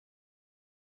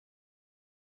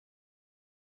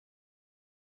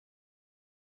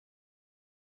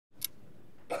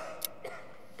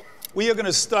We are going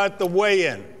to start the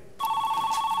weigh-in.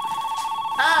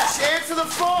 Ash, answer the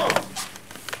phone!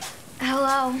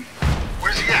 Hello.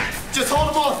 Where's he at? Just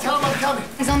hold him off. Tell him I'm coming.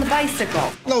 He's on the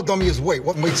bicycle. No, dummy, is wait.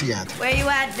 What weight's he at? Where you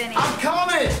at, Vinny? I'm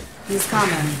coming! He's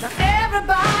coming.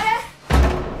 Everybody!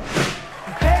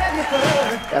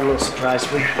 Got a little surprise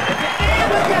for you.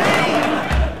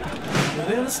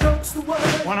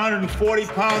 140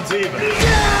 pounds even.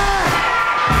 Yeah!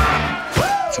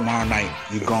 Tomorrow night,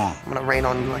 you're gone. I'm gonna rain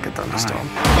on you like a thunderstorm.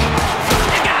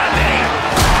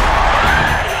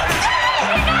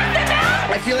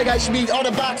 I feel like I should be on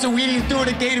a box of Wheaties doing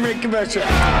a Gatorade commercial.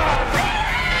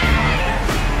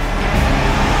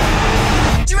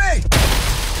 Jimmy!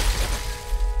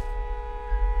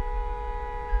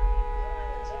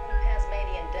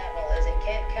 Tasmanian devil is at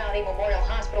Kent County Memorial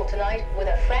Hospital tonight with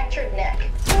a fractured neck.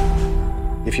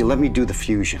 If you let me do the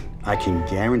fusion, I can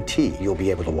guarantee you'll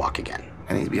be able to walk again.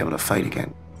 I need to be able to fight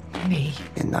again. Me?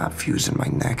 And not fusing my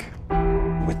neck.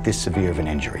 With this severe of an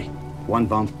injury, one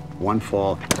bump, one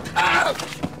fall,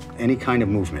 any kind of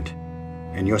movement,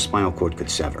 and your spinal cord could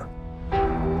sever.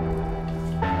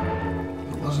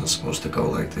 It wasn't supposed to go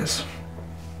like this.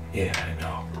 Yeah, I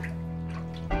know.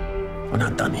 We're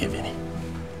not done here, Vinny.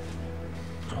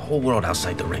 There's a whole world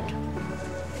outside the ring.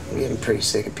 I'm getting pretty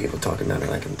sick of people talking about me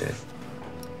like I'm dead.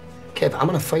 Kev, I'm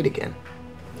gonna fight again.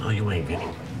 No, you ain't, Vinny.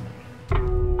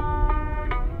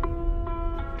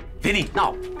 Vinny,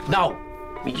 no.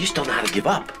 I mean, you still know how to give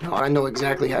up. No, I know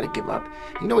exactly how to give up.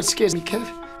 You know what scares me, Kev?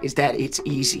 Is that it's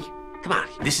easy. Come on,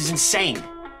 this is insane.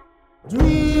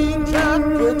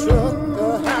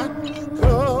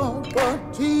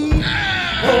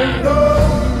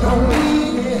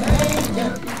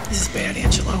 This is bad,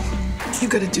 Angelo. You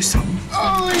gotta do something.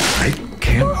 I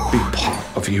can't be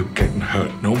part of you getting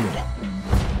hurt no more.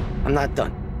 I'm not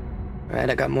done. All right,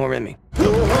 I got more in me.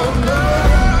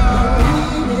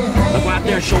 Now go out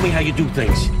there and show me how you do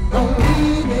things.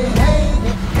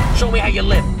 Show me how you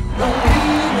live.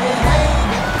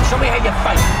 Show me how you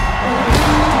fight.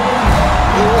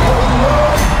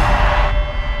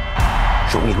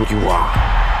 Show me who you are.